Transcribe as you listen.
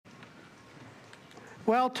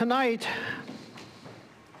Well, tonight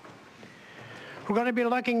we're going to be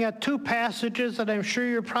looking at two passages that I'm sure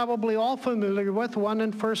you're probably all familiar with, one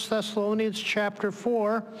in 1 Thessalonians chapter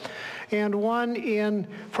 4 and one in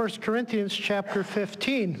 1 Corinthians chapter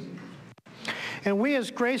 15. And we as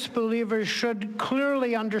grace believers should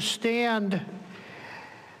clearly understand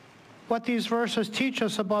what these verses teach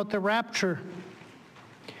us about the rapture.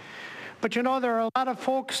 But you know, there are a lot of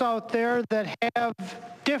folks out there that have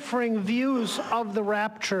differing views of the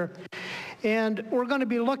rapture, and we're going to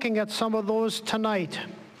be looking at some of those tonight.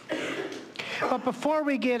 But before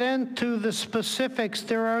we get into the specifics,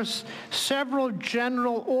 there are several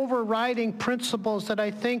general overriding principles that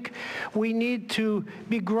I think we need to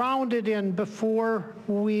be grounded in before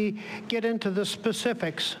we get into the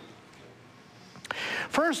specifics.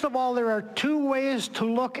 First of all, there are two ways to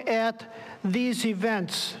look at these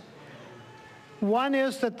events. One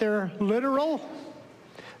is that they're literal.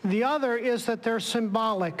 The other is that they're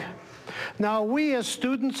symbolic. Now, we as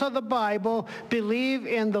students of the Bible believe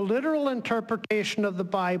in the literal interpretation of the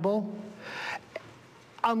Bible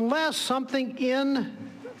unless something in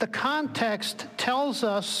the context tells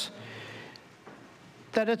us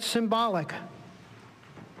that it's symbolic.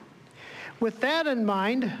 With that in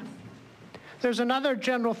mind, there's another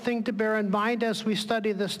general thing to bear in mind as we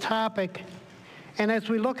study this topic and as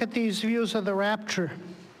we look at these views of the rapture.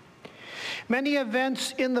 Many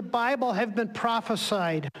events in the Bible have been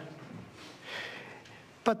prophesied,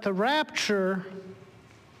 but the rapture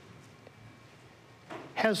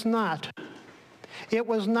has not. It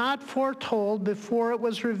was not foretold before it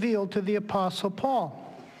was revealed to the Apostle Paul.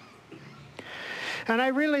 And I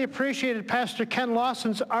really appreciated Pastor Ken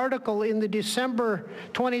Lawson's article in the December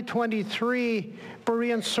 2023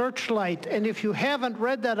 Berean Searchlight. And if you haven't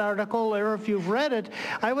read that article, or if you've read it,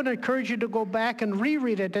 I would encourage you to go back and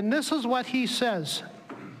reread it. And this is what he says,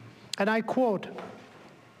 and I quote,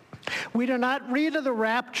 "We do not read of the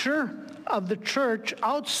rapture of the church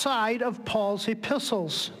outside of Paul's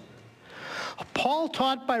epistles. Paul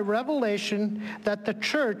taught by revelation that the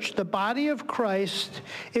church, the body of Christ,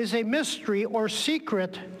 is a mystery or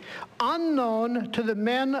secret unknown to the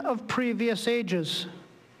men of previous ages.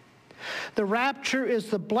 The rapture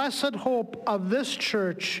is the blessed hope of this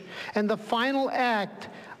church and the final act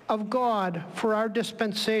of God for our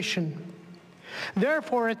dispensation.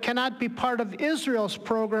 Therefore, it cannot be part of Israel's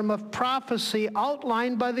program of prophecy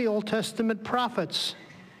outlined by the Old Testament prophets.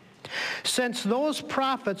 Since those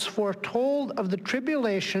prophets foretold of the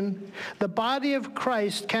tribulation, the body of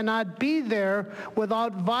Christ cannot be there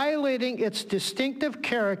without violating its distinctive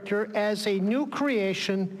character as a new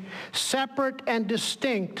creation, separate and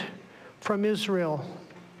distinct from Israel."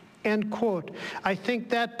 End quote. I think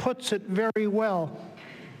that puts it very well.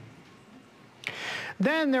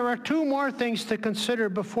 Then there are two more things to consider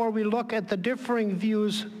before we look at the differing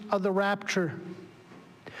views of the rapture.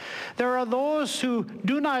 There are those who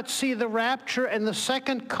do not see the rapture and the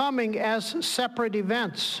second coming as separate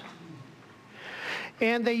events.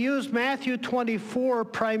 And they use Matthew 24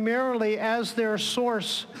 primarily as their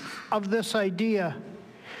source of this idea.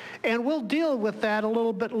 And we'll deal with that a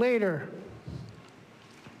little bit later.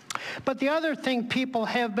 But the other thing people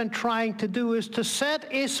have been trying to do is to set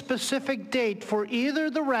a specific date for either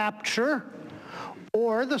the rapture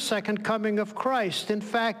or the second coming of Christ. In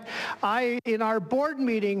fact, in our board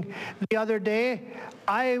meeting the other day,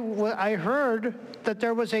 I heard that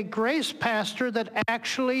there was a grace pastor that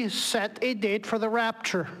actually set a date for the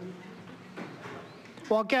rapture.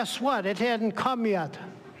 Well, guess what? It hadn't come yet.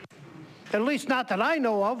 At least not that I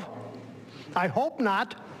know of. I hope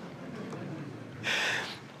not.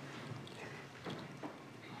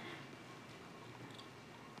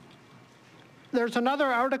 There's another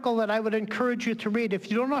article that I would encourage you to read. If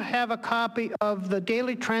you don't have a copy of the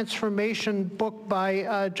Daily Transformation book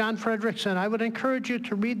by John Fredrickson, I would encourage you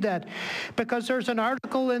to read that, because there's an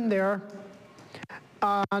article in there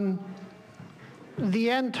on the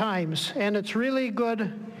end times, and it's really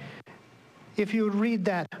good if you would read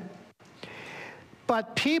that.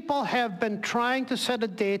 But people have been trying to set a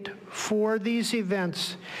date for these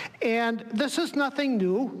events, and this is nothing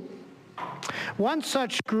new. One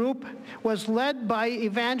such group was led by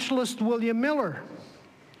evangelist William Miller.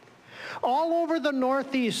 All over the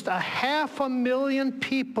Northeast, 500,000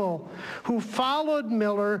 people who followed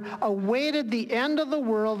Miller awaited the end of the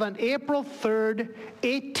world on April 3rd,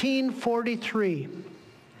 1843.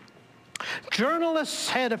 Journalists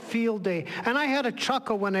had a field day, and I had a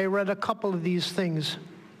chuckle when I read a couple of these things.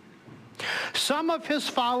 Some of his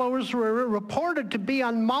followers were reported to be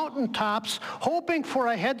on mountaintops hoping for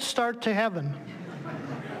a head start to heaven.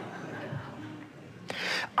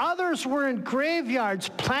 Others were in graveyards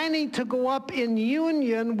planning to go up in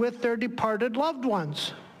union with their departed loved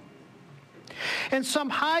ones. And some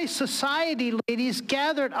high society ladies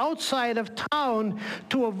gathered outside of town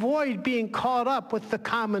to avoid being caught up with the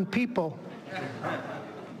common people.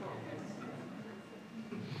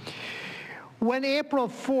 When April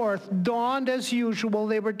 4th dawned as usual,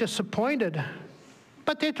 they were disappointed.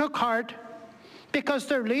 But they took heart because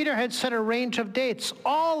their leader had set a range of dates,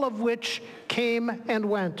 all of which came and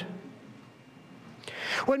went.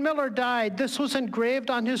 When Miller died, this was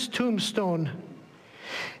engraved on his tombstone.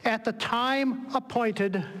 At the time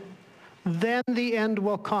appointed, then the end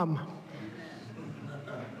will come.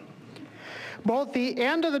 Both the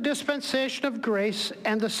end of the dispensation of grace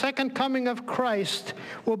and the second coming of Christ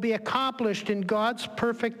will be accomplished in God's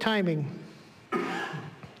perfect timing.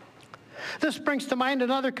 This brings to mind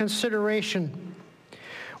another consideration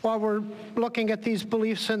while we're looking at these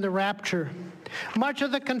beliefs in the rapture. Much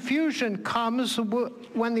of the confusion comes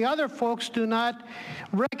when the other folks do not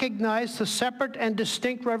recognize the separate and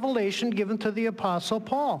distinct revelation given to the Apostle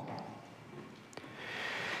Paul.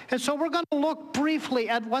 And so we're going to look briefly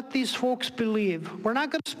at what these folks believe. We're not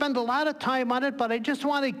going to spend a lot of time on it, but I just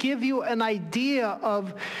want to give you an idea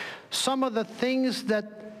of some of the things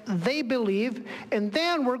that they believe, and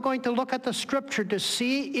then we're going to look at the scripture to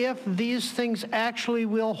see if these things actually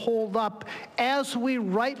will hold up as we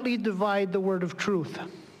rightly divide the word of truth.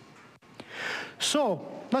 So,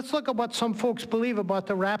 let's look at what some folks believe about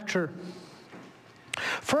the rapture.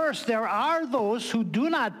 First, there are those who do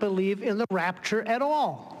not believe in the rapture at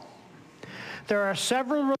all. There are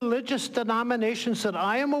several religious denominations that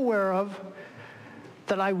I am aware of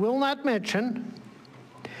that I will not mention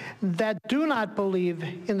that do not believe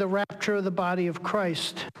in the rapture of the body of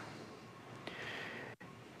Christ.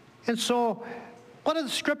 And so, what do the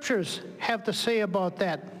scriptures have to say about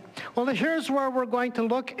that? Well, here's where we're going to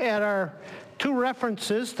look at our two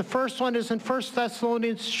references. The first one is in 1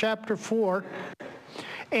 Thessalonians chapter 4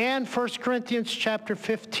 and 1 Corinthians chapter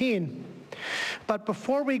 15. But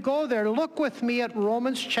before we go there, look with me at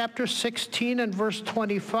Romans chapter 16 and verse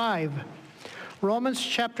 25. Romans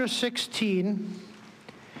chapter 16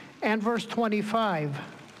 and verse 25.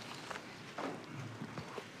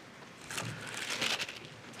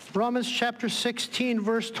 Romans chapter 16,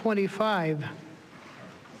 verse 25.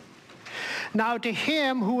 Now to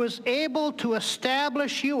him who is able to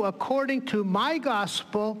establish you according to my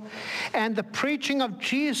gospel and the preaching of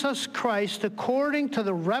Jesus Christ according to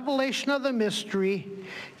the revelation of the mystery,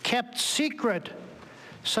 kept secret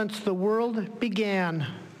since the world began.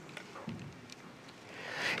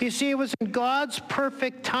 You see, it was in God's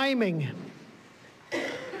perfect timing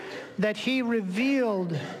that he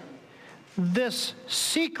revealed this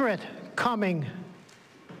secret coming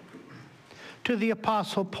to the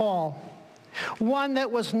Apostle Paul, one that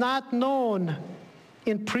was not known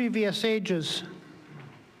in previous ages.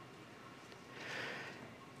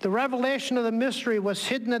 The revelation of the mystery was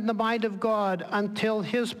hidden in the mind of God until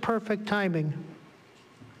his perfect timing.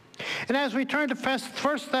 And as we turn to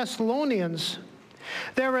 1 Thessalonians,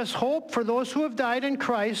 there is hope for those who have died in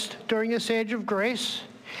Christ during this age of grace,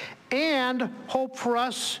 and hope for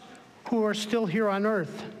us who are still here on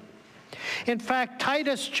earth. In fact,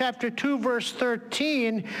 Titus chapter 2, verse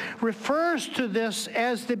 13 refers to this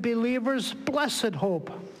as the believer's blessed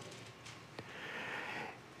hope.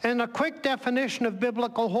 And a quick definition of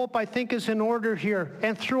biblical hope, I think, is in order here.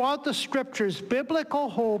 And throughout the scriptures, biblical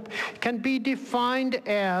hope can be defined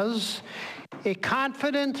as a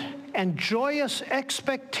confident and joyous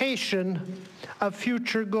expectation of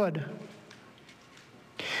future good.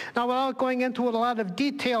 Now, without going into a lot of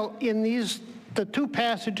detail in the two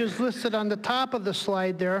passages listed on the top of the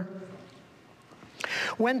slide there,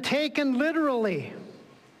 when taken literally,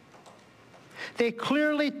 they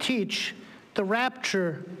clearly teach the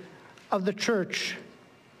rapture of the church.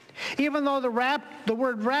 Even though the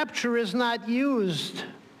word rapture is not used.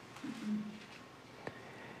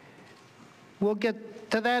 We'll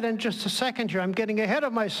get to that in just a second here. I'm getting ahead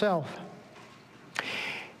of myself.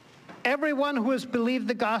 Everyone who has believed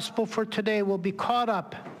the gospel for today will be caught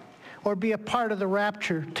up or be a part of the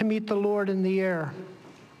rapture to meet the Lord in the air.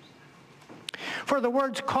 For the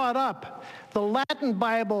words caught up, the Latin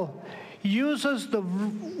Bible uses the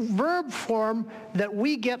verb form that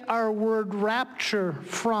we get our word rapture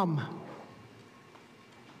from.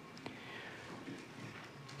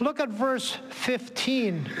 Look at verse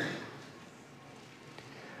 15,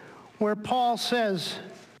 where Paul says,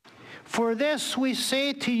 "For this we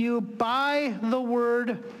say to you by the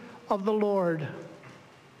word of the Lord."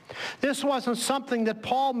 This wasn't something that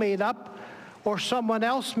Paul made up or someone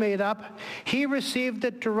else made up. He received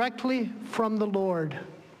it directly from the Lord.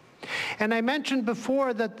 And I mentioned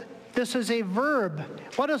before that this is a verb.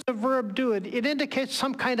 What does a verb do? It indicates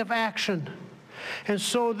some kind of action. And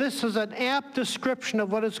so this is an apt description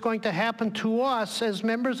of what is going to happen to us as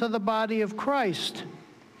members of the body of Christ.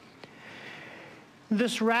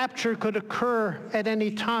 This rapture could occur at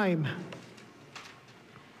any time.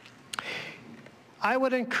 I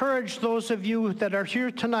would encourage those of you that are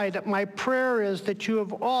here tonight, that my prayer is that you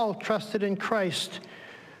have all trusted in Christ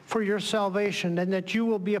for your salvation and that you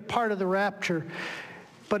will be a part of the rapture.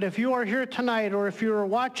 But if you are here tonight, or if you are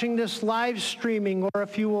watching this live streaming, or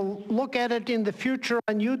if you will look at it in the future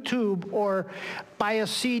on YouTube or buy a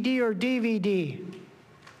CD or DVD,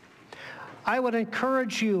 I would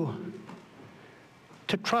encourage you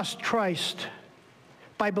to trust Christ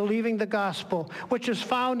by believing the gospel, which is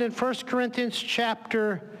found in 1 Corinthians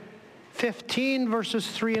chapter 15, verses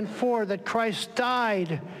 3 and 4, that Christ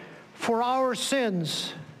died for our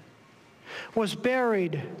sins, was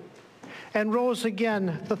buried, and rose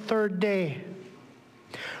again the third day.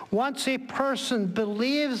 Once a person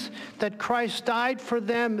believes that Christ died for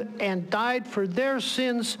them and died for their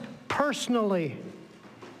sins personally,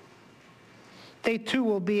 they too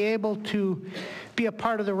will be able to be a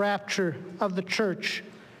part of the rapture of the church,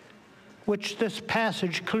 which this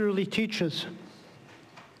passage clearly teaches.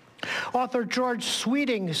 Author George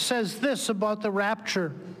Sweeting says this about the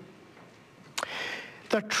rapture: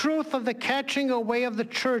 "The truth of the catching away of the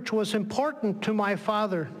church was important to my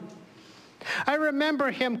father. I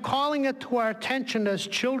remember him calling it to our attention as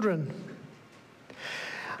children.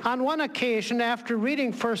 On one occasion, after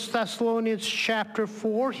reading 1 Thessalonians chapter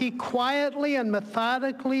 4, he quietly and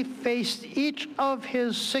methodically faced each of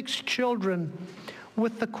his 6 children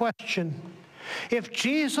with the question, if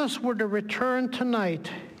Jesus were to return tonight,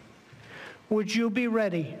 would you be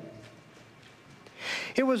ready?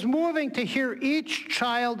 It was moving to hear each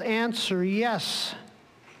child answer, yes,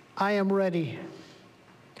 I am ready.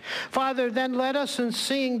 Father, then let us in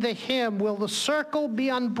singing the hymn, will the circle be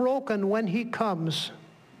unbroken when he comes?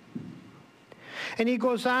 And he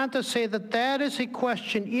goes on to say that that is a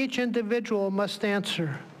question each individual must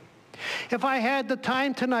answer. If I had the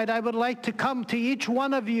time tonight, I would like to come to each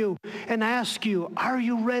one of you and ask you, are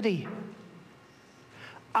you ready?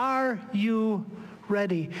 Are you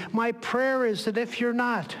ready? My prayer is that if you're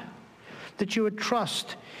not, that you would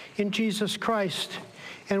trust in Jesus Christ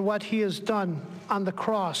and what he has done on the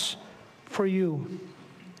cross for you.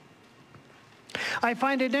 I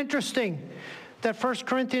find it interesting that 1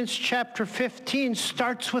 Corinthians chapter 15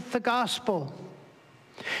 starts with the gospel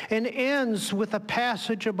and ends with a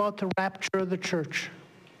passage about the rapture of the church,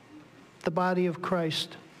 the body of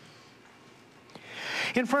Christ.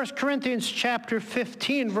 In 1 Corinthians chapter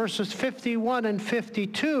 15, verses 51 and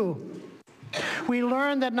 52, we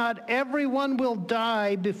learn that not everyone will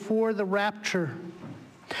die before the rapture,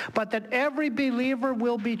 but that every believer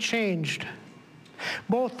will be changed.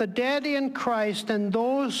 Both the dead in Christ and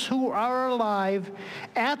those who are alive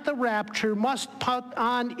at the rapture must put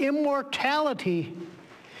on immortality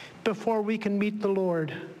before we can meet the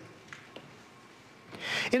Lord.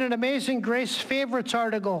 In an Amazing Grace Favorites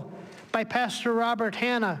article by Pastor Robert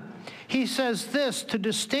Hanna, he says this to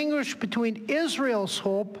distinguish between Israel's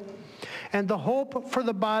hope and the hope for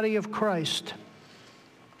the body of Christ.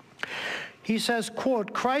 He says,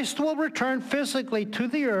 quote, Christ will return physically to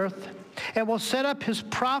the earth and will set up his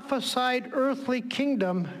prophesied earthly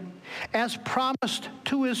kingdom as promised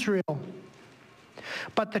to Israel.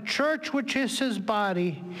 But the church, which is his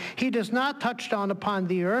body, he does not touch down upon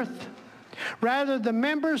the earth. Rather, the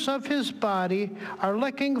members of his body are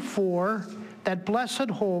looking for that blessed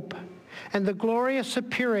hope and the glorious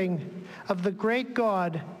appearing of the great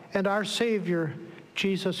God and our Savior,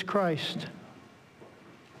 Jesus Christ.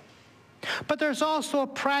 But there's also a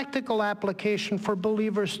practical application for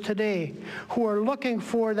believers today who are looking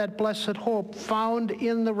for that blessed hope found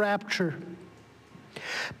in the rapture.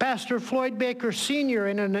 Pastor Floyd Baker Sr.,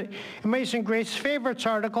 in an Amazing Grace Favorites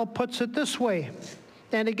article, puts it this way,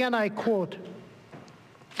 and again I quote,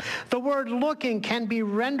 the word looking can be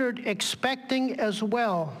rendered expecting as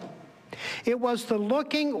well. It was the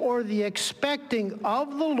looking or the expecting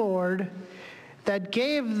of the Lord that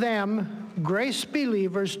gave them, grace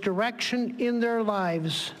believers, direction in their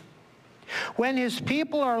lives. When his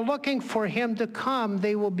people are looking for him to come,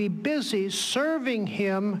 they will be busy serving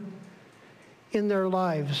him in their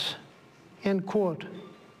lives. End quote.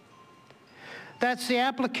 That's the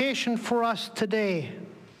application for us today.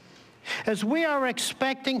 As we are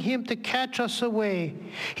expecting him to catch us away,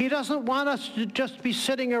 he doesn't want us to just be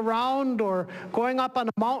sitting around or going up on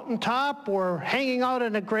a mountaintop or hanging out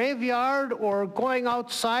in a graveyard or going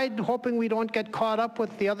outside hoping we don't get caught up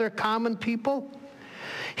with the other common people.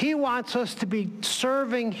 He wants us to be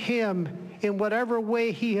serving Him in whatever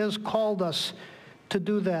way He has called us to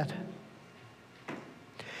do that.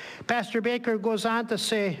 Pastor Baker goes on to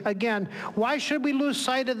say, again, why should we lose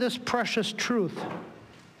sight of this precious truth?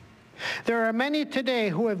 There are many today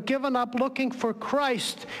who have given up looking for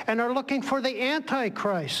Christ and are looking for the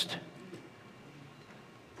Antichrist.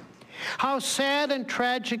 How sad and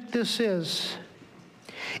tragic this is.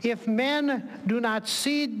 If men do not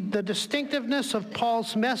see the distinctiveness of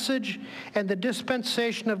Paul's message and the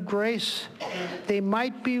dispensation of grace, they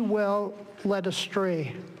might be well led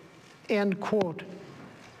astray. End quote.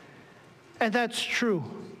 And that's true.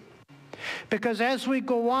 Because as we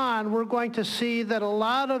go on, we're going to see that a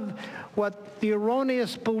lot of what the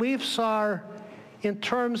erroneous beliefs are in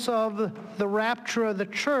terms of the rapture of the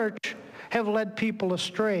church have led people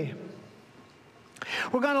astray.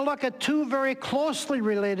 We're going to look at two very closely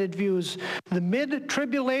related views, the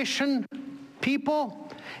mid-tribulation people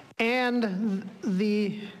and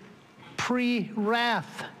the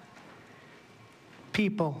pre-wrath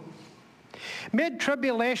people.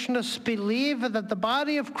 Mid-tribulationists believe that the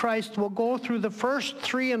body of Christ will go through the first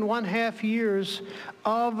 3.5 years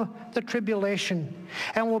of the tribulation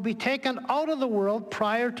and will be taken out of the world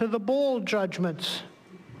prior to the bowl judgments.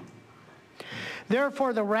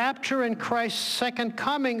 Therefore, the rapture and Christ's second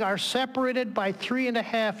coming are separated by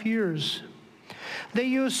 3.5 years. They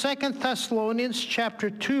use 2 Thessalonians chapter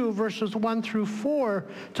 2, verses 1 through 4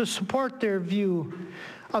 to support their view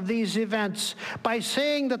of these events by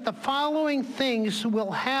saying that the following things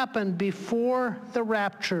will happen before the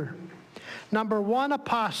rapture. Number 1,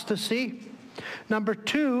 apostasy. Number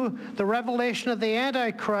 2, the revelation of the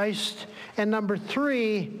Antichrist. And number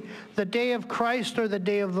 3, the day of Christ or the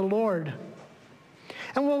day of the Lord.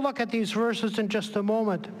 And we'll look at these verses in just a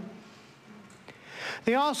moment.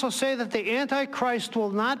 They also say that the Antichrist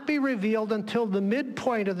will not be revealed until the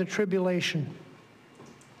midpoint of the tribulation.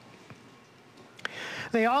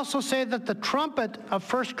 They also say that the trumpet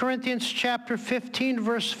of 1 Corinthians chapter 15,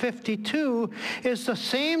 verse 52 is the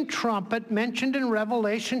same trumpet mentioned in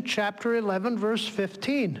Revelation chapter 11, verse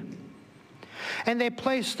 15. And they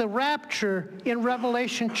place the rapture in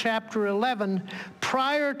Revelation chapter 11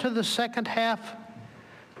 prior to the second half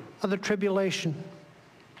of the tribulation.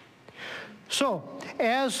 So,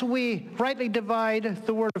 as we rightly divide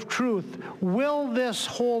the word of truth, will this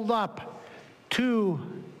hold up to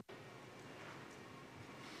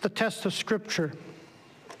the test of Scripture?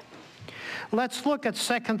 Let's look at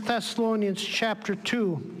 2 Thessalonians chapter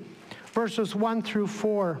 2, verses 1 through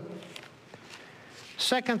 4.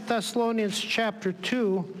 2 Thessalonians chapter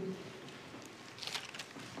 2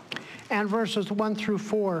 and verses 1 through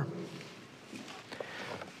 4.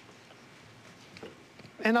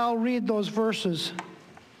 And I'll read those verses.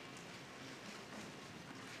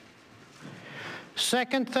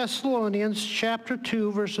 2 Thessalonians chapter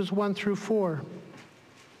 2, verses 1 through 4.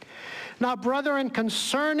 Now, brethren,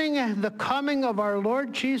 concerning the coming of our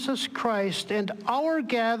Lord Jesus Christ and our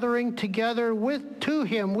gathering together to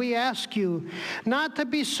him, we ask you not to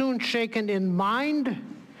be soon shaken in mind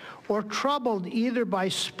or troubled either by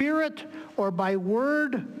spirit or by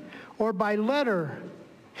word or by letter,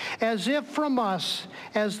 as if from us,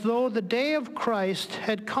 as though the day of Christ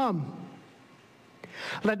had come.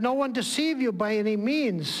 Let no one deceive you by any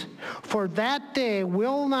means, for that day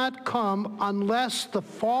will not come unless the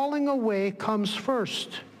falling away comes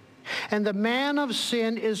first, and the man of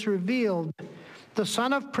sin is revealed, the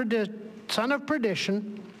son of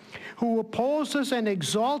perdition, who opposes and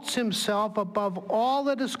exalts himself above all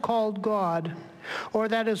that is called God, or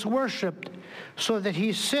that is worshipped, so that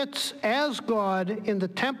he sits as God in the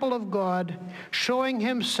temple of God, showing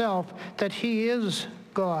himself that he is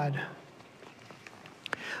God.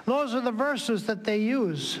 Those are the verses that they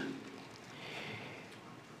use.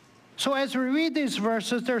 So as we read these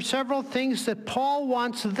verses, there are several things that Paul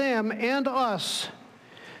wants them and us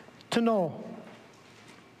to know.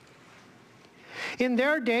 In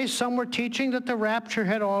their day, some were teaching that the rapture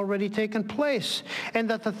had already taken place and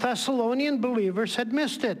that the Thessalonian believers had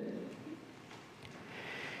missed it.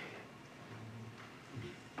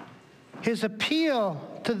 His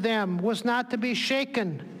appeal to them was not to be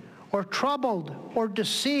shaken or troubled or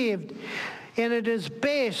deceived, and it is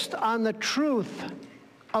based on the truth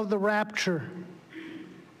of the rapture.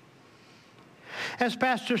 As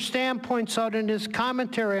Pastor Stam points out in his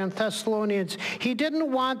commentary on Thessalonians, he didn't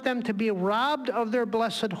want them to be robbed of their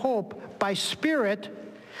blessed hope by spirit,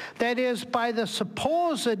 that is, by the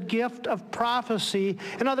supposed gift of prophecy,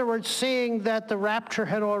 in other words, saying that the rapture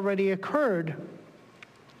had already occurred,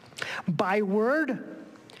 by word,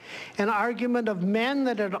 an argument of men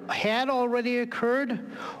that it had already occurred,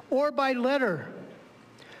 or by letter,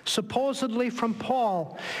 supposedly from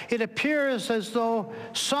Paul. It appears as though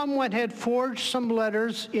someone had forged some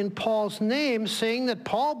letters in Paul's name saying that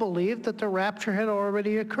Paul believed that the rapture had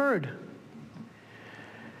already occurred.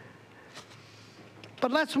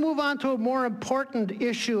 But let's move on to a more important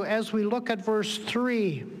issue as we look at verse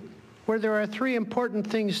 3, where there are three important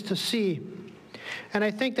things to see. And I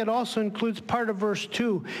think that also includes part of verse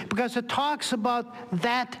 2, because it talks about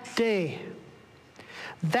that day.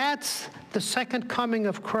 That's the second coming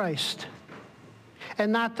of Christ,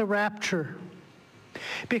 and not the rapture.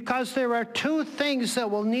 Because there are two things that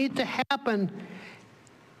will need to happen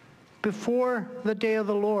before the day of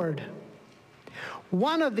the Lord.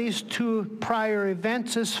 One of these two prior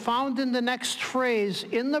events is found in the next phrase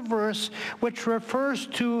in the verse, which refers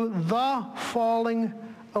to the falling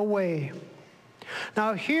away.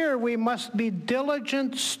 Now here we must be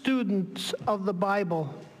diligent students of the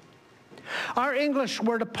Bible. Our English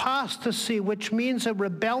word apostasy, which means a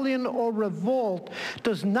rebellion or revolt,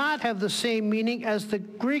 does not have the same meaning as the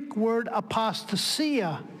Greek word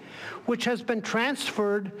apostasia, which has been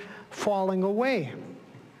transferred falling away.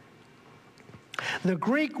 The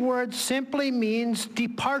Greek word simply means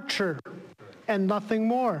departure and nothing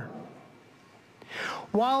more.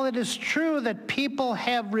 While it is true that people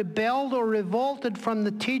have rebelled or revolted from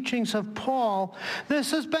the teachings of Paul,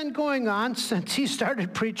 this has been going on since he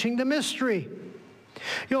started preaching the mystery.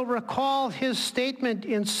 You'll recall his statement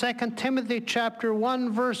in 2 Timothy chapter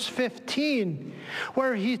 1, verse 15,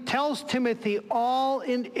 where he tells Timothy, "All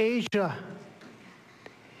in Asia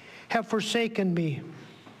have forsaken me.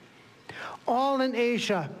 All in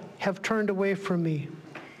Asia have turned away from me."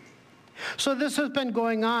 So this has been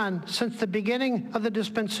going on since the beginning of the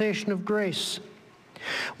dispensation of grace.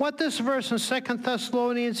 What this verse in 2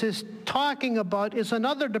 Thessalonians is talking about is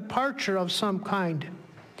another departure of some kind.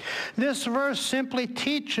 This verse simply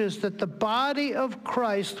teaches that the body of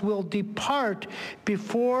Christ will depart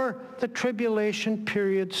before the tribulation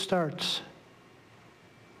period starts.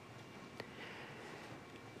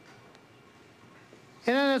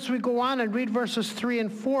 And then as we go on and read verses 3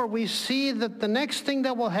 and 4, we see that the next thing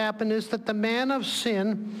that will happen is that the man of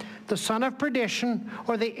sin, the son of perdition,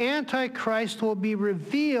 or the Antichrist will be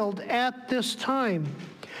revealed at this time,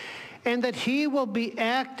 and that he will be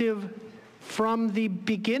active from the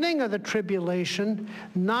beginning of the tribulation,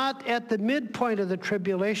 not at the midpoint of the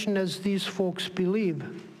tribulation as these folks believe.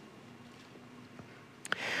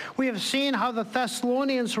 We have seen how the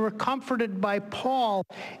Thessalonians were comforted by Paul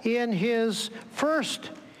in his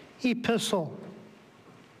first epistle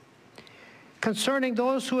concerning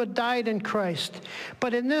those who had died in Christ.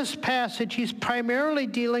 But in this passage, he's primarily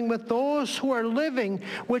dealing with those who are living,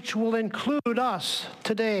 which will include us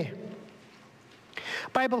today.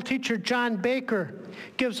 Bible teacher John Baker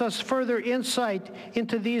gives us further insight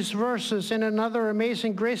into these verses in another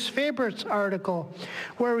Amazing Grace Favorites article,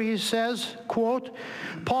 where he says, quote,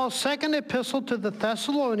 "Paul's second epistle to the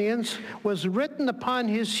Thessalonians was written upon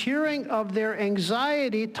his hearing of their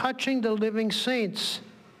anxiety touching the living saints.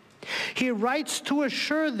 He writes to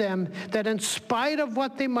assure them that in spite of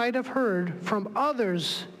what they might have heard from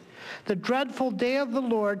others, the dreadful day of the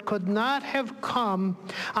Lord could not have come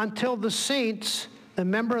until the saints, the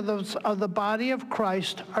members of the body of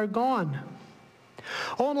Christ, are gone.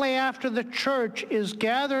 Only after the church is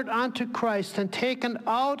gathered unto Christ and taken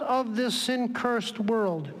out of this sin-cursed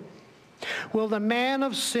world will the man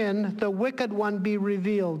of sin, the wicked one, be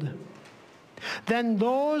revealed. Then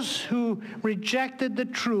those who rejected the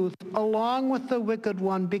truth along with the wicked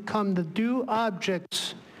one become the due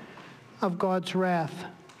objects of God's wrath."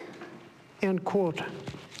 End quote.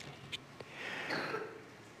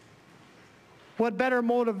 What better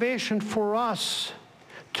motivation for us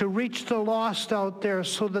to reach the lost out there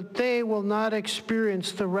so that they will not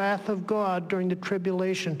experience the wrath of God during the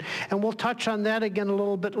tribulation. And we'll touch on that again a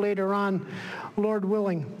little bit later on, Lord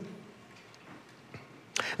willing.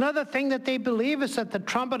 Another thing that they believe is that the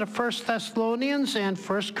trumpet of 1 Thessalonians and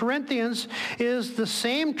 1 Corinthians is the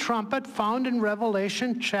same trumpet found in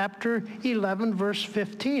Revelation chapter 11, verse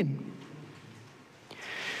 15.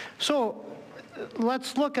 So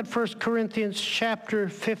let's look at 1 Corinthians chapter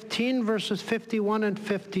 15, verses 51 and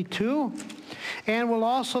 52. And we'll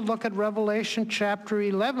also look at Revelation chapter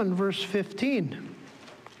 11, verse 15.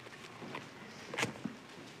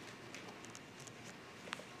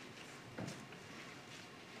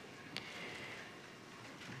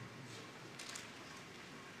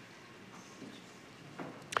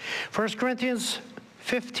 First Corinthians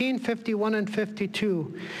 15, 51 and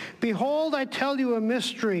 52. "Behold, I tell you a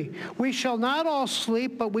mystery. We shall not all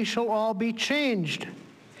sleep, but we shall all be changed.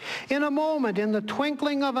 In a moment, in the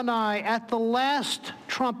twinkling of an eye, at the last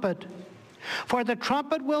trumpet. For the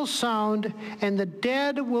trumpet will sound, and the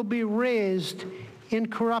dead will be raised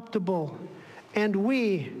incorruptible, and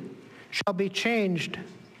we shall be changed.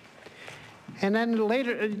 And then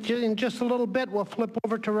later, in just a little bit, we'll flip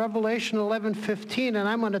over to Revelation 11:15, and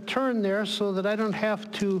I'm going to turn there so that I don't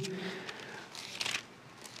have to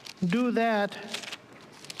do that.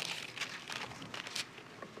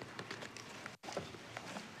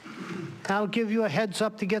 I'll give you a heads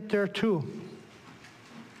up to get there too.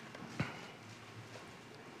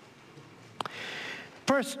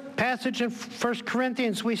 First passage in 1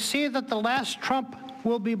 Corinthians, we see that the last trump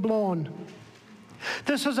will be blown.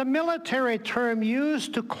 This is a military term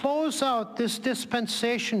used to close out this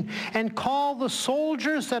dispensation and call the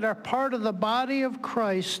soldiers that are part of the body of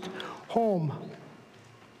Christ home.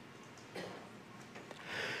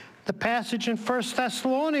 The passage in 1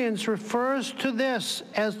 Thessalonians refers to this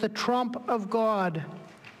as the trump of God,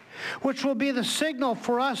 which will be the signal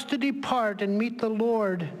for us to depart and meet the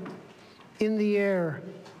Lord in the air.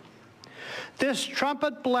 This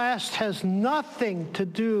trumpet blast has nothing to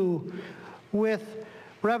do with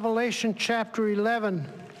Revelation chapter 11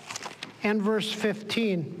 and verse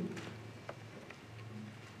 15,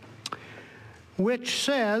 which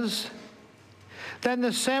says, "Then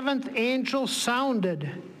the seventh angel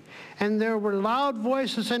sounded, and there were loud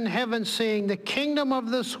voices in heaven saying, 'The kingdom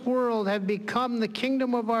of this world have become the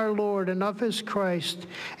kingdom of our Lord and of his Christ,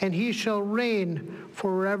 and he shall reign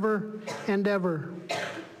forever and ever.'"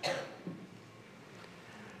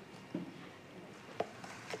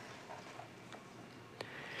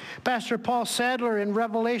 Pastor Paul Sadler in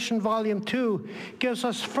Revelation Volume 2 gives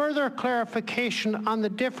us further clarification on the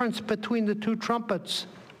difference between the two trumpets.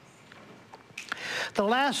 The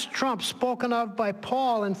last trump spoken of by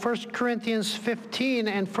Paul in 1 Corinthians 15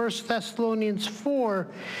 and 1 Thessalonians 4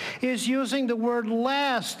 is using the word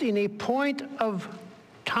last in a point of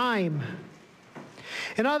time.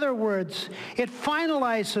 In other words, it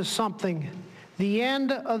finalizes something, the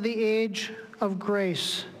end of the age of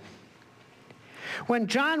grace. When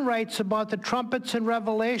John writes about the trumpets in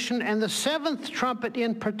Revelation, and the seventh trumpet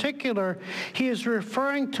in particular, he is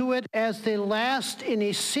referring to it as the last in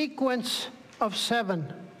a sequence of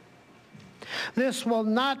 7. This will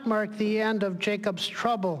not mark the end of Jacob's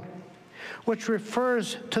trouble, which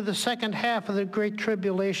refers to the second half of the Great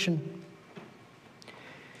Tribulation,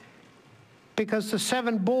 because the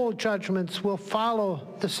 7 bowl judgments will follow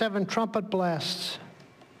the 7 trumpet blasts.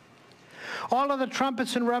 All of the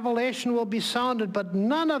trumpets in Revelation will be sounded, but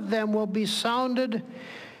none of them will be sounded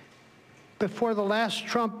before the last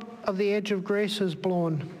trump of the age of grace is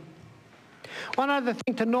blown. One other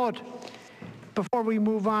thing to note before we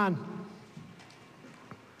move on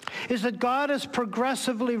is that God is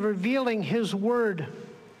progressively revealing his word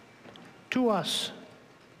to us.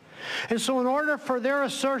 And so in order for their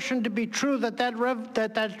assertion to be true, that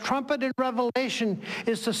trumpet in Revelation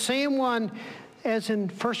is the same one as in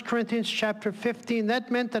 1 Corinthians chapter 15, that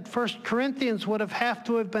meant that 1 Corinthians would have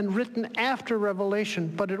to have been written after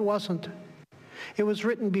Revelation, but it wasn't. It was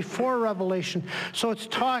written before Revelation. So it's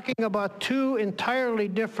talking about 2 entirely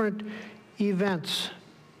different events.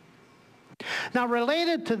 Now,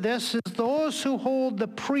 related to this is those who hold the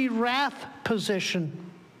pre-wrath position.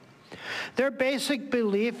 Their basic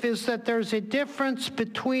belief is that there's a difference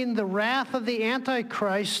between the wrath of the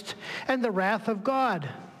Antichrist and the wrath of God.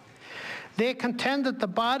 They contend that the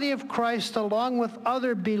body of Christ, along with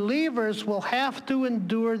other believers, will have to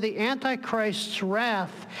endure the Antichrist's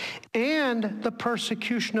wrath and the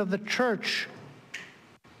persecution of the church,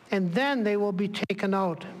 and then they will be taken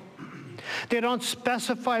out. They don't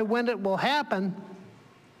specify when it will happen,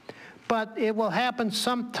 but it will happen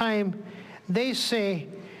sometime, they say,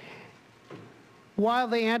 while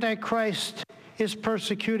the Antichrist is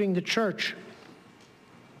persecuting the church.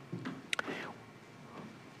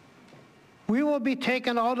 We will be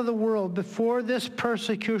taken out of the world before this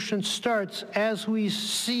persecution starts, as we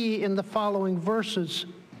see in the following verses.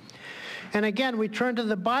 And again, we turn to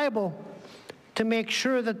the Bible to make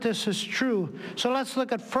sure that this is true. So let's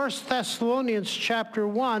look at 1 Thessalonians chapter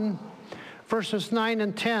 1, verses 9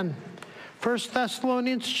 and 10. 1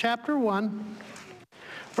 Thessalonians chapter 1,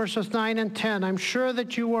 verses 9 and 10. I'm sure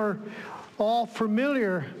that you are all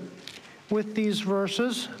familiar with these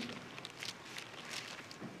verses.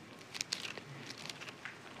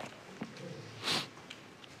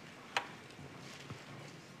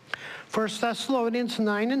 1 Thessalonians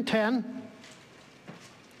 9 and 10.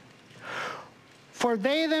 For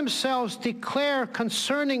they themselves declare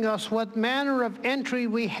concerning us what manner of entry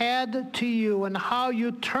we had to you, and how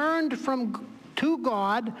you turned to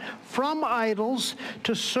God from idols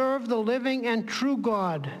to serve the living and true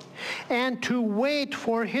God, and to wait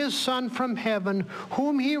for his Son from heaven,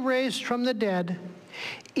 whom he raised from the dead,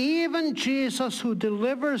 even Jesus, who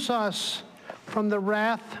delivers us from the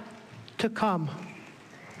wrath to come.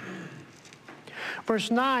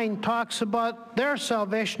 Verse 9 talks about their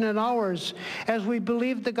salvation and ours as we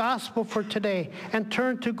believe the gospel for today and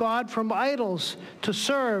turn to God from idols to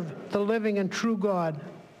serve the living and true God.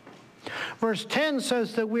 Verse 10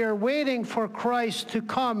 says that we are waiting for Christ to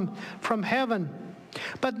come from heaven.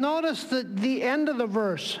 But notice the end of the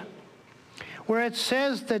verse where it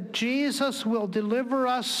says that Jesus will deliver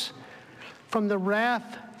us from the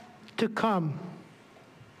wrath to come.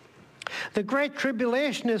 The Great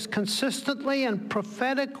Tribulation is consistently and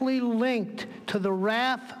prophetically linked to the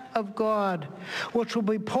wrath of God, which will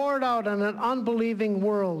be poured out on an unbelieving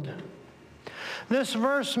world. This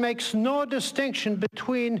verse makes no distinction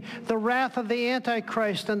between the wrath of the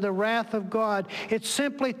Antichrist and the wrath of God. It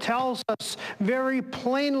simply tells us very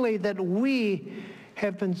plainly that we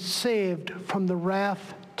have been saved from the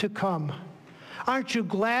wrath to come. Aren't you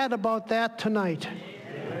glad about that tonight?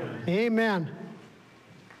 Amen. Amen.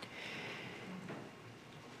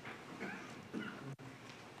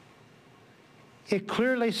 It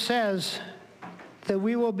clearly says that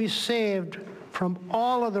we will be saved from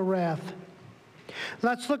all of the wrath.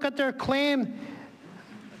 Let's look at their claim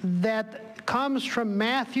that comes from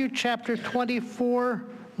Matthew chapter 24,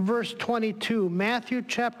 verse 22. Matthew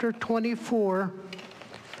chapter 24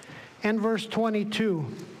 and verse 22.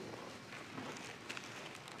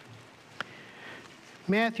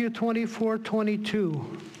 Matthew 24,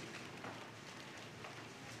 22.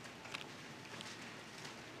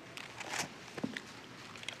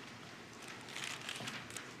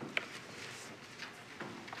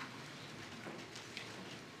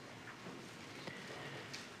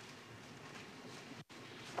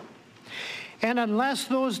 And unless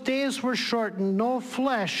those days were shortened, no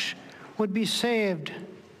flesh would be saved.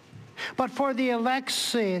 But for the elect's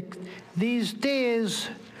sake, these days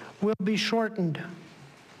will be shortened.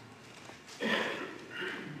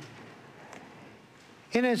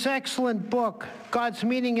 In his excellent book, God's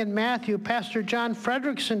Meaning in Matthew, Pastor John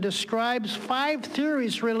Fredrickson describes 5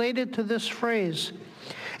 theories related to this phrase.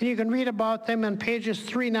 And you can read about them on pages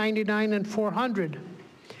 399 and 400.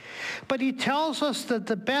 But he tells us that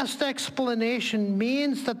the best explanation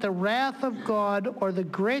means that the wrath of God, or the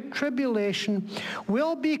Great Tribulation,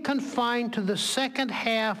 will be confined to the second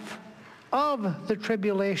half of the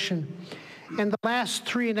tribulation and the last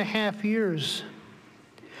 3.5 years.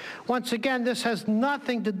 Once again, this has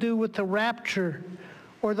nothing to do with the rapture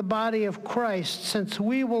or the body of Christ, since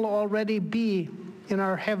we will already be in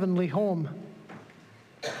our heavenly home.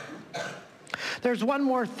 There's one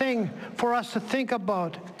more thing for us to think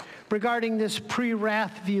about regarding this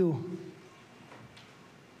pre-wrath view.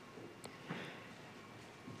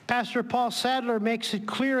 Pastor Paul Sadler makes it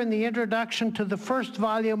clear in the introduction to the first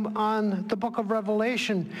volume on the book of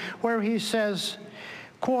Revelation, where he says,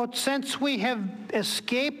 quote, "Since we have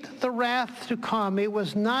escaped the wrath to come, it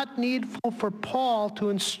was not needful for Paul to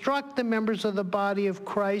instruct the members of the body of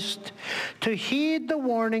Christ to heed the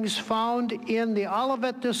warnings found in the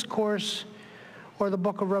Olivet Discourse or the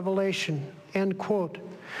book of Revelation," end quote.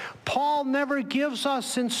 Paul never gives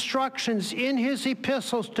us instructions in his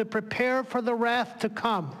epistles to prepare for the wrath to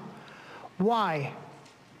come. Why?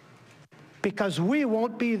 Because we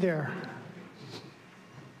won't be there.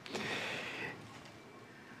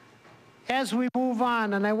 As we move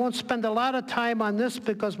on, and I won't spend a lot of time on this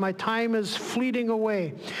because my time is fleeting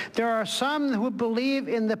away, there are some who believe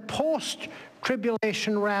in the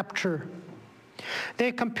post-tribulation rapture.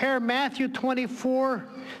 They compare Matthew 24,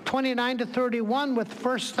 29 to 31 with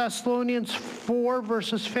 1 Thessalonians 4,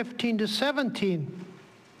 verses 15 to 17.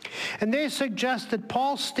 And they suggest that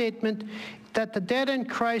Paul's statement that the dead in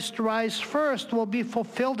Christ rise first will be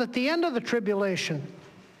fulfilled at the end of the tribulation.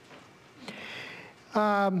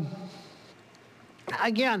 Again,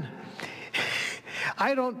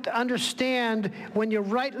 I don't understand, when you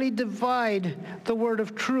rightly divide the word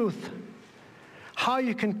of truth, how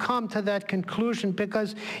you can come to that conclusion,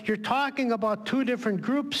 because you're talking about 2 different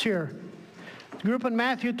groups here. The group in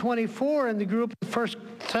Matthew 24 and the group in 1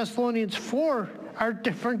 Thessalonians 4 are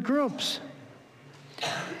different groups.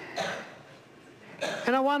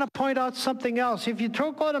 And I want to point out something else. If you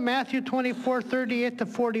go to Matthew 24, 38 to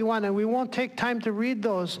 41, and we won't take time to read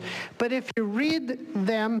those, but if you read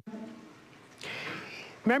them,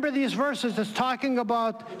 remember these verses, it's talking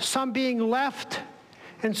about some being left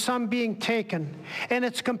and some being taken. And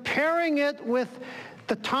it's comparing it with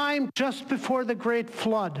the time just before the great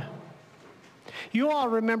flood. You all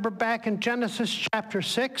remember back in Genesis chapter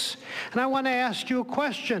 6, and I want to ask you a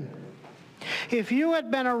question. If you had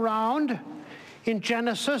been around in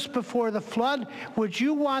Genesis before the flood, would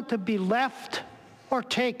you want to be left or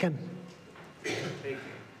taken?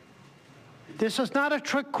 This is not a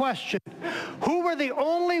trick question. Who were the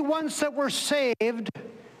only ones that were saved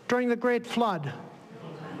during the great flood?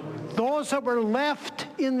 Those that were left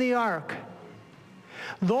in the ark.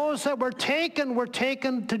 Those that were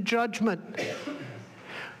taken to judgment.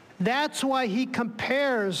 That's why he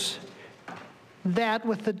compares that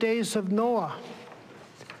with the days of Noah.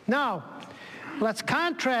 Now, let's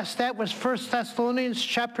contrast that with 1 Thessalonians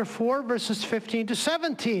chapter 4, verses 15 to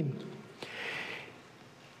 17.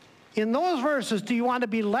 In those verses, do you want to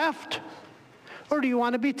be left or do you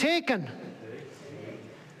want to be taken?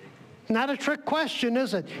 Not a trick question,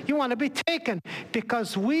 is it? You want to be taken,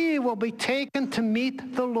 because we will be taken to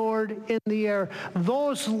meet the Lord in the air.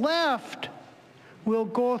 Those left will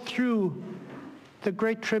go through the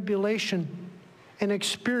great tribulation and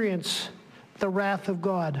experience the wrath of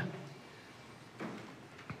God.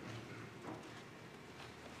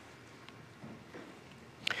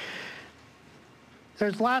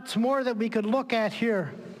 There's lots more that we could look at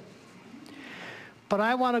here. But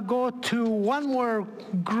I want to go to one more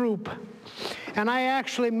group. And I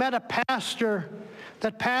actually met a pastor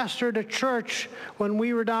that pastored a church when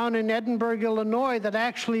we were down in Edinburgh, Illinois, that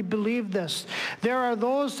actually believed this. There are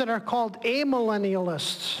those that are called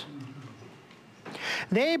amillennialists.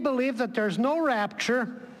 They believe that there's no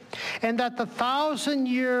rapture and that the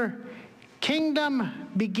 1,000-year kingdom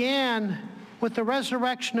began with the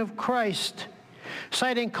resurrection of Christ,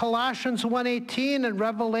 citing Colossians 1:18 and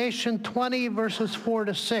Revelation 20, verses 4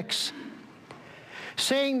 to 6,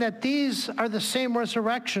 saying that these are the same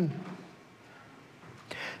resurrection.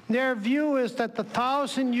 Their view is that the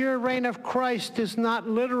 1,000-year reign of Christ is not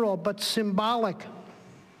literal, but symbolic,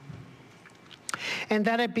 and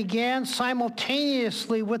that it began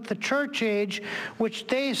simultaneously with the church age, which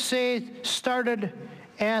they say started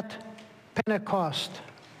at Pentecost.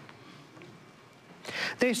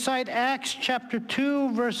 They cite Acts chapter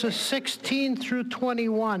 2, verses 16 through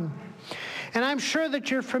 21. And I'm sure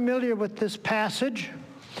that you're familiar with this passage.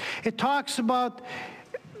 It talks about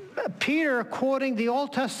Peter quoting the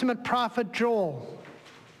Old Testament prophet Joel.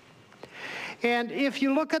 And if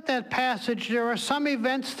you look at that passage, there are some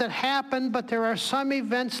events that happened, but there are some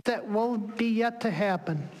events that will be yet to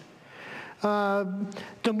happen.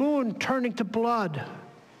 The moon turning to blood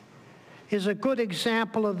is a good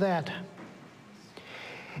example of that.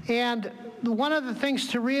 And one of the things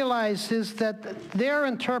to realize is that their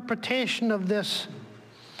interpretation of this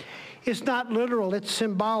is not literal, it's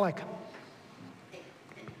symbolic.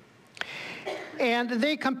 And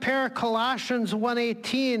they compare Colossians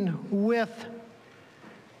 1:18 with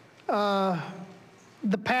the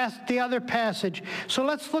other passage. So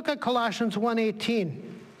let's look at Colossians 1:18.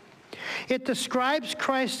 It describes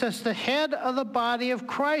Christ as the head of the body of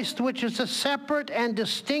Christ, which is a separate and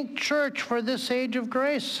distinct church for this age of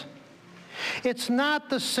grace. It's not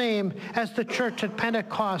the same as the church at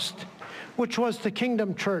Pentecost, which was the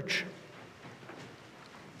kingdom church.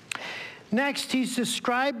 Next, he's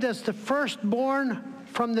described as the firstborn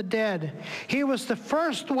from the dead. He was the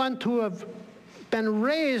first one to have been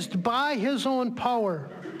raised by his own power,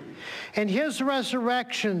 and his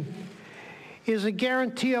resurrection is a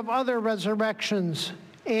guarantee of other resurrections,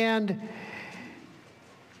 and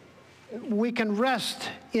we can rest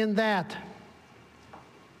in that.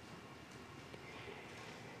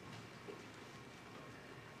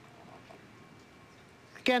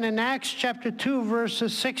 Again, in Acts chapter 2,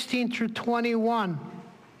 verses 16 through 21,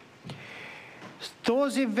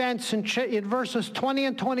 those events in verses 20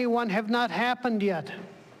 and 21 have not happened yet.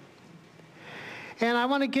 And I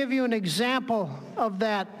want to give you an example of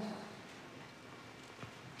that.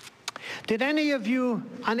 Did any of you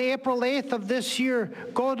on April 8th of this year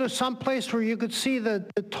go to some place where you could see the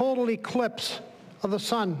total eclipse of the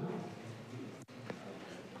sun?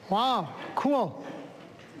 Wow, cool.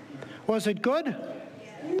 Was it good?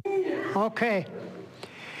 Okay.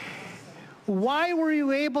 Why were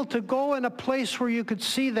you able to go in a place where you could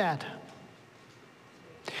see that?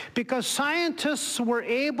 Because scientists were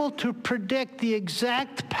able to predict the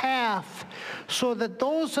exact path so that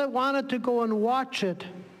those that wanted to go and watch it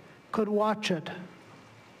could watch it.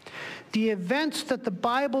 The events that the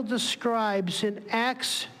Bible describes in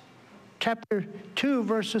Acts chapter 2,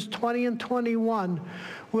 verses 20 and 21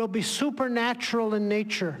 will be supernatural in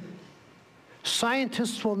nature.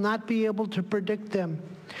 Scientists will not be able to predict them.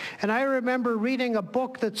 And I remember reading a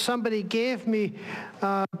book that somebody gave me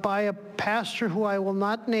by a pastor who I will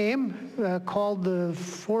not name, called The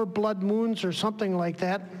Four Blood Moons or something like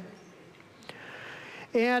that.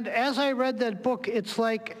 And as I read that book, it's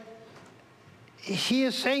like he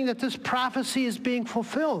is saying that this prophecy is being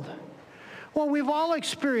fulfilled. Well, we've all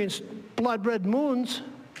experienced blood red moons,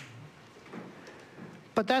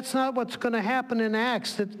 but that's not what's going to happen in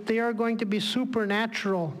Acts, that they are going to be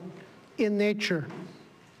supernatural in nature.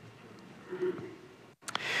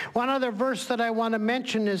 One other verse that I want to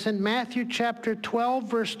mention is in Matthew chapter 12,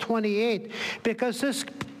 verse 28, because this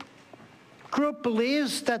group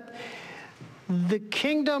believes that the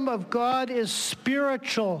kingdom of God is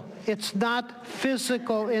spiritual. It's not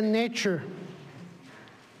physical in nature.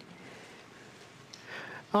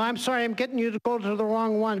 Oh, I'm sorry, I'm getting you to go to the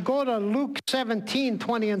wrong one. Go to Luke 17,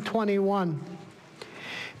 20 and 21.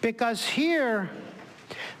 Because here,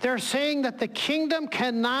 they're saying that the kingdom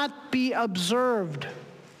cannot be observed.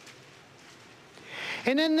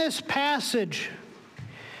 And in this passage,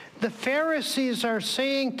 the Pharisees are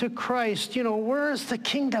saying to Christ, you know, where is the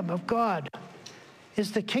kingdom of God?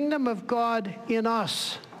 Is the kingdom of God in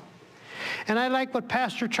us? And I like what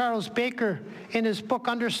Pastor Charles Baker in his book,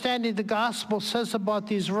 Understanding the Gospel, says about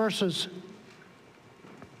these verses.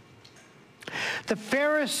 The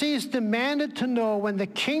Pharisees demanded to know when the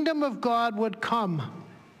kingdom of God would come.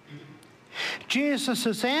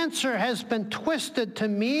 Jesus' answer has been twisted to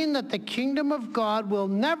mean that the kingdom of God will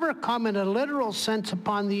never come in a literal sense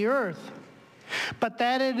upon the earth, but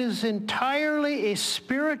that it is entirely a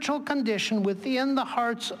spiritual condition within the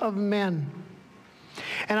hearts of men.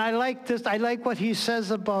 And I like this. I like what he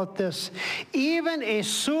says about this. Even a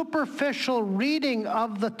superficial reading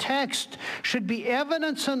of the text should be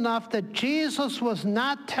evidence enough that Jesus was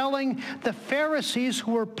not telling the Pharisees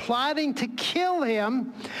who were plotting to kill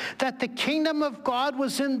him that the kingdom of God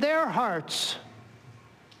was in their hearts.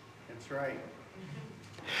 That's right.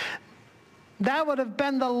 That would have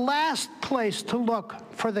been the last place to look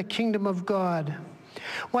for the kingdom of God.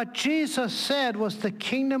 What Jesus said was the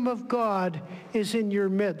kingdom of God is in your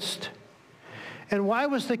midst. And why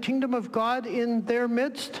was the kingdom of God in their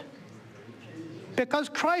midst? Because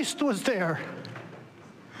Christ was there.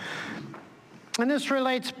 And this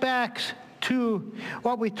relates back to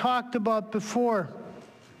what we talked about before,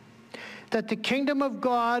 that the kingdom of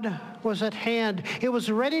God was at hand. It was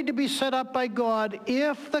ready to be set up by God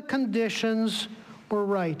if the conditions were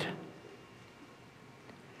right.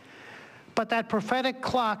 But that prophetic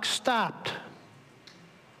clock stopped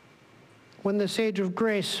when this age of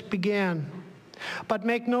grace began. But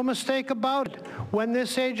make no mistake about it, when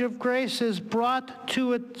this age of grace is brought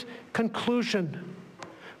to its conclusion,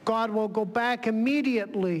 God will go back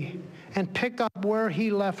immediately and pick up where he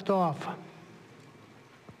left off.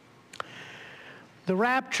 The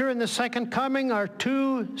rapture and the second coming are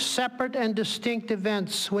two separate and distinct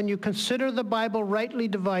events when you consider the Bible rightly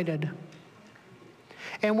divided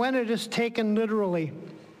and when it is taken literally.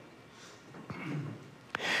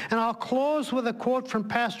 And I'll close with a quote from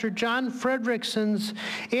Pastor John Fredrickson's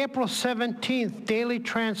April 17th Daily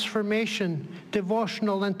Transformation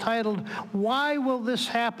devotional entitled, "Why Will This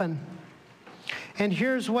Happen?" And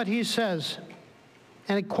here's what he says,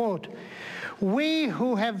 and I quote, "We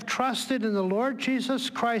who have trusted in the Lord Jesus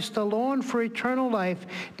Christ alone for eternal life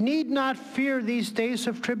need not fear these days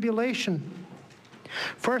of tribulation.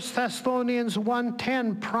 1 Thessalonians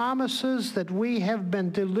 1:10 promises that we have been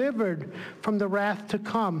delivered from the wrath to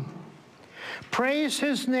come. Praise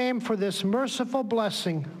his name for this merciful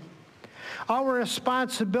blessing. Our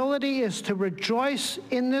responsibility is to rejoice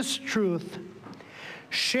in this truth,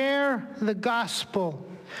 share the gospel,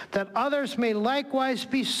 that others may likewise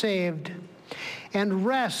be saved, and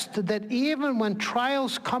rest that even when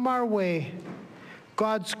trials come our way,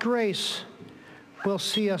 God's grace will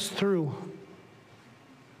see us through."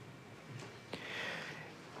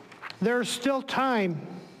 There's still time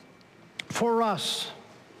for us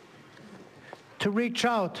to reach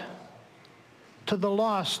out to the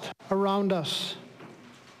lost around us,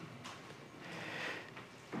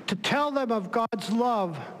 to tell them of God's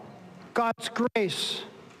love, God's grace,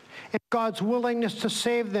 and God's willingness to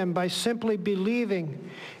save them by simply believing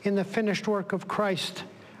in the finished work of Christ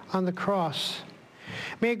on the cross.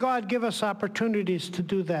 May God give us opportunities to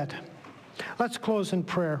do that. Let's close in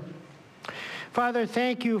prayer. Father,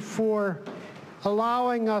 thank you for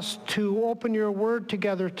allowing us to open your word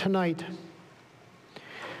together tonight.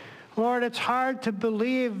 Lord, it's hard to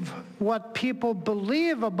believe what people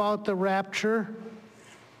believe about the rapture.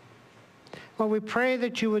 Well, we pray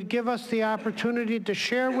that you would give us the opportunity to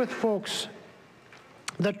share with folks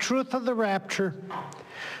the truth of the rapture,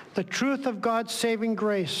 the truth of God's saving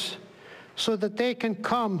grace, so that they can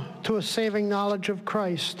come to a saving knowledge of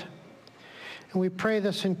Christ. And we pray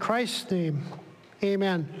this in Christ's name.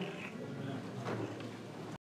 Amen.